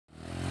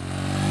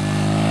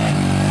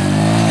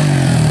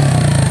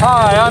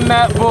Hi, I'm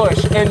Matt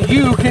Busch, and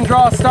you can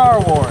draw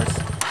Star Wars.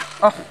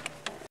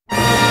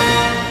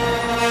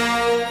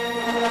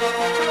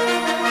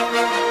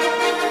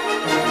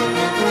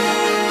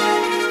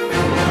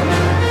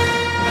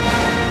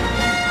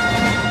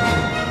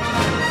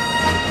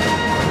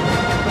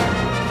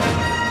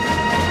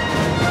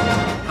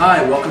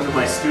 Hi, welcome to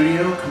my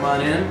studio. Come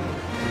on in.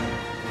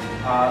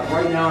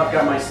 Right now I've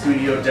got my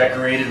studio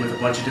decorated with a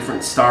bunch of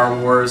different Star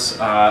Wars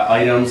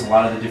items, a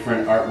lot of the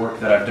different artwork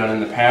that I've done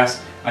in the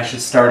past. I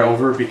should start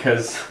over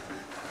because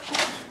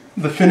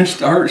the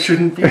finished art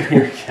shouldn't be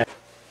here yet.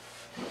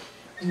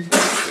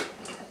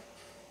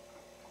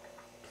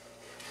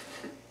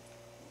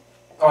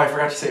 Oh, I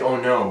forgot to say, oh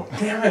no.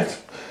 Damn it.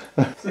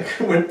 It's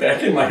like I went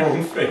back in my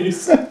own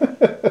face.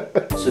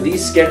 So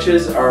these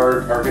sketches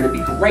are going to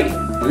be great.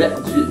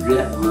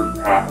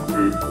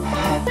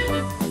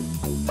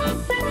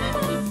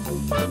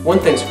 One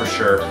thing's for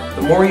sure,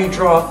 the more you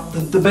draw,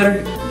 the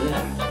better.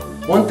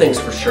 One thing's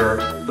for sure,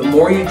 the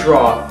more you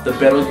draw, the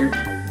better you.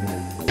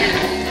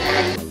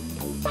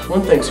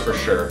 One thing's for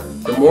sure,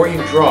 the more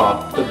you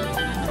draw,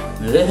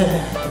 the.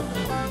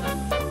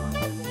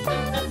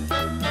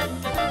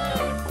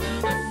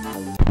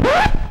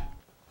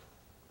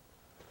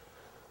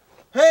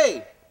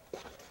 Hey!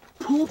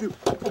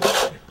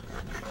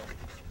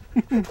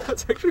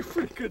 That's actually a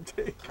pretty good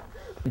take.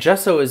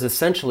 Gesso is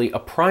essentially a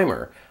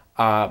primer,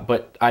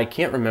 but I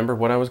can't remember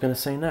what I was going to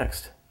say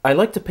next. I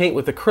like to paint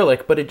with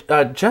acrylic, but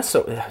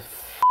gesso... Here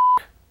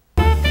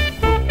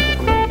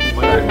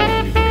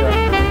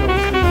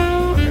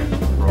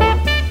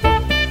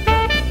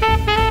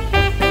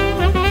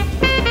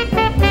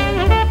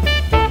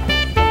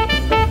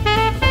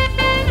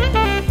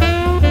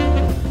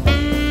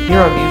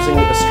I'm using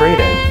a straight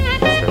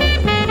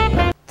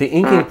edge. The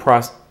inking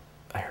process...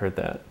 I heard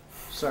that.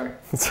 Sorry.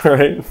 It's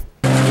alright.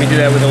 Let me do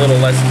that with a little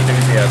less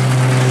enthusiasm.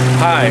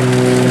 Hi.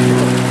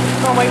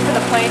 Gonna wait for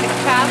the plane to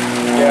catch?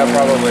 Yeah,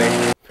 probably.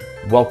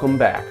 Welcome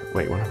back.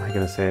 Wait, what am I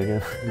going to say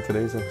again in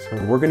today's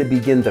episode? We're going to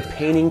begin the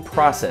painting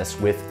process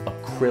with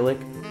acrylic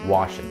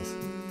washes.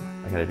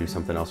 I got to do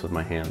something else with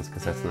my hands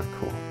because that's not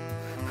cool.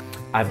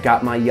 I've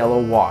got my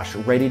yellow wash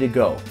ready to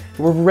go.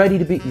 We're ready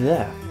to be...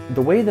 Yeah.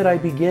 The way that I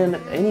begin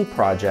any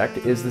project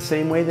is the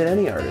same way that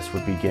any artist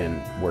would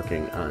begin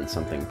working on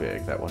something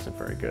big. That wasn't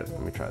very good.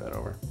 Let me try that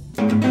over.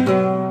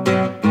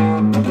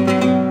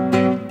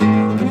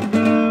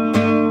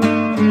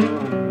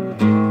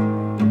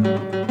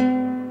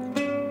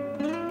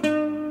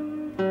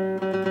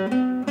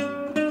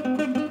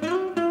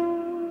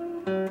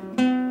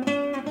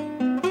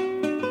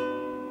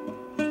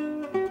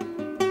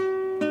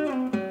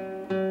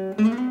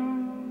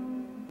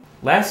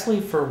 Lastly,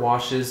 for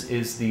washes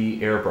is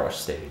the airbrush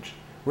stage.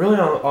 Really,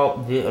 now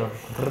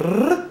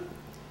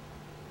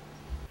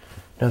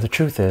the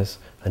truth is,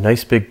 a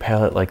nice big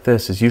palette like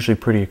this is usually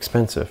pretty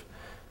expensive.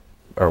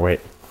 Or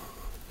wait,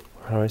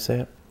 how do I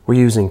say it? We're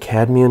using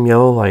cadmium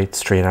yellow light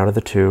straight out of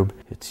the tube.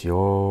 It's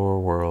your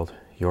world,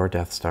 your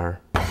Death Star.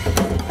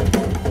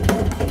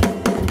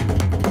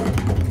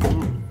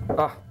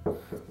 Ah,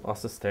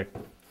 lost the stick.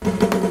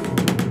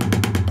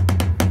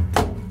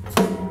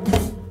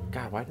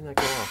 God, why didn't that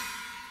go off?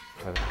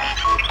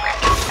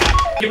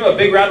 Give him a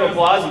big round of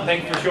applause and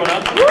thank you for showing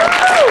up.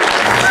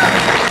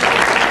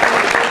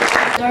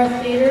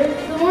 Darth Vader.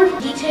 The more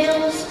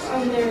details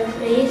on their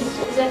face,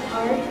 is that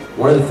hard?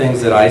 One of the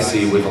things that I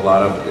see with a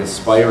lot of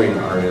aspiring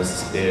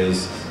artists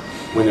is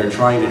when they're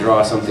trying to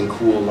draw something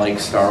cool like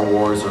Star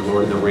Wars or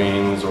Lord of the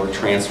Rings or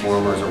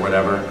Transformers or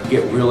whatever, you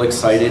get real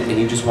excited and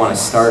you just want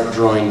to start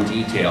drawing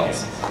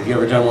details. Have you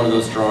ever done one of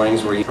those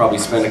drawings where you probably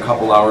spend a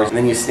couple hours and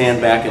then you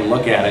stand back and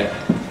look at it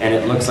and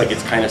it looks like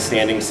it's kind of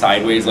standing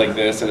sideways like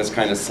this and it's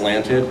kind of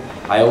slanted?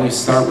 I always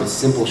start with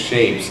simple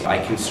shapes. I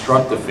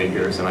construct the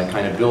figures and I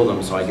kind of build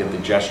them so I get the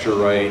gesture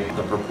right,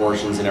 the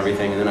proportions and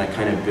everything, and then I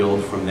kind of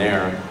build from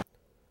there.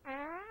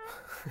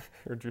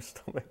 Heard your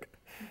stomach.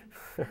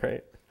 All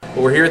right.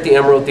 Well, we're here at the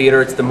Emerald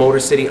Theater. It's the Motor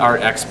City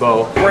Art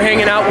Expo. We're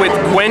hanging out with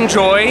Gwen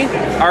Joy,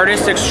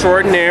 artist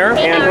extraordinaire,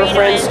 and her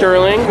friend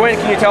Sterling. Gwen,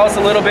 can you tell us a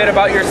little bit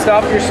about your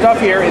stuff? Your stuff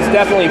here is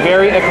definitely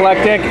very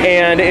eclectic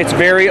and it's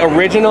very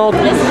original.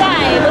 This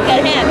guy, look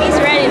at him, he's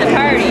ready to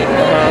party.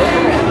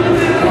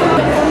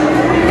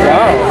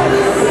 Wow.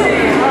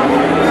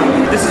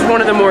 This is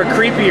one of the more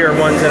creepier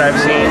ones that I've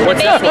seen.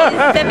 What's this one?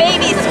 The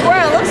baby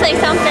squirrel looks like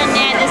something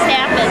that just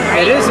happened.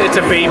 It is, it's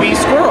a baby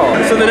squirrel.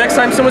 So the next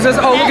time someone says,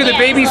 oh, look at the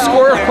baby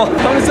squirrel, I'm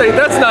gonna say,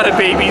 that's not a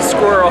baby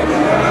squirrel.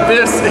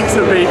 This is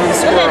a baby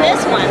squirrel. Look at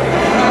this one.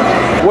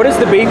 What does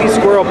the baby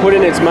squirrel put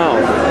in its mouth?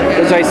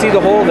 Because I see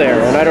the hole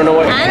there, and I don't know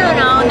what... I don't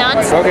know,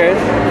 nuts. Okay.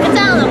 It's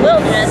out in the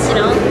wilderness, you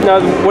know.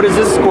 Now, what does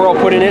this squirrel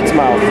put in its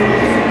mouth?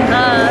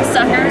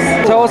 Suckers.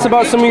 Tell us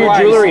about some of your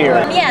jewelry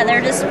here. Yeah,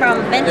 they're just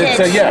from vintage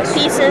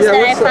pieces that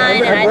I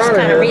find, and I just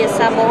kind of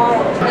reassemble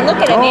them. And look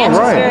at it, matches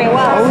very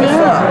well.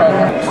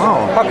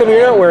 How come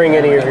you're not wearing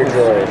any of your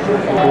jewelry?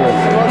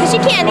 Because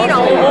you can't,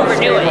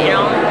 overdo it, you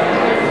know.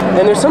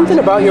 And there's something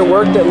about your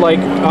work that, like,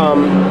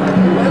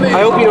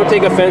 I hope you don't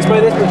take offense by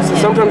this, but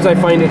sometimes I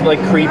find it like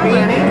creepy. Well,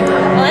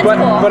 that's But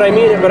cool. I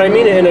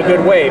mean it in a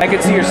good way. I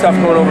could see your stuff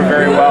going over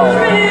very well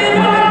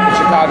in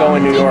Chicago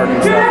and New York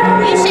and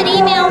stuff. You should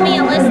email me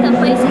a list of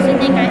places you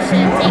think I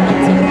should take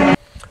it to.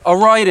 All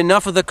right,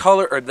 enough of the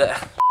color or the.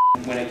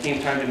 When it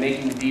came time to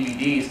making the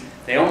DVDs,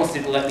 they almost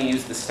didn't let me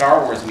use the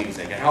Star Wars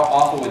music. And how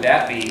awful would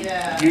that be?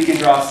 Yeah. You can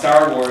draw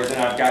Star Wars,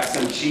 and I've got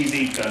some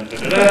cheesy dun,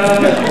 dun, dun,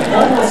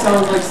 dun. Almost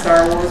sounds like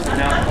Star Wars, but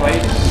not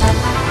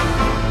quite.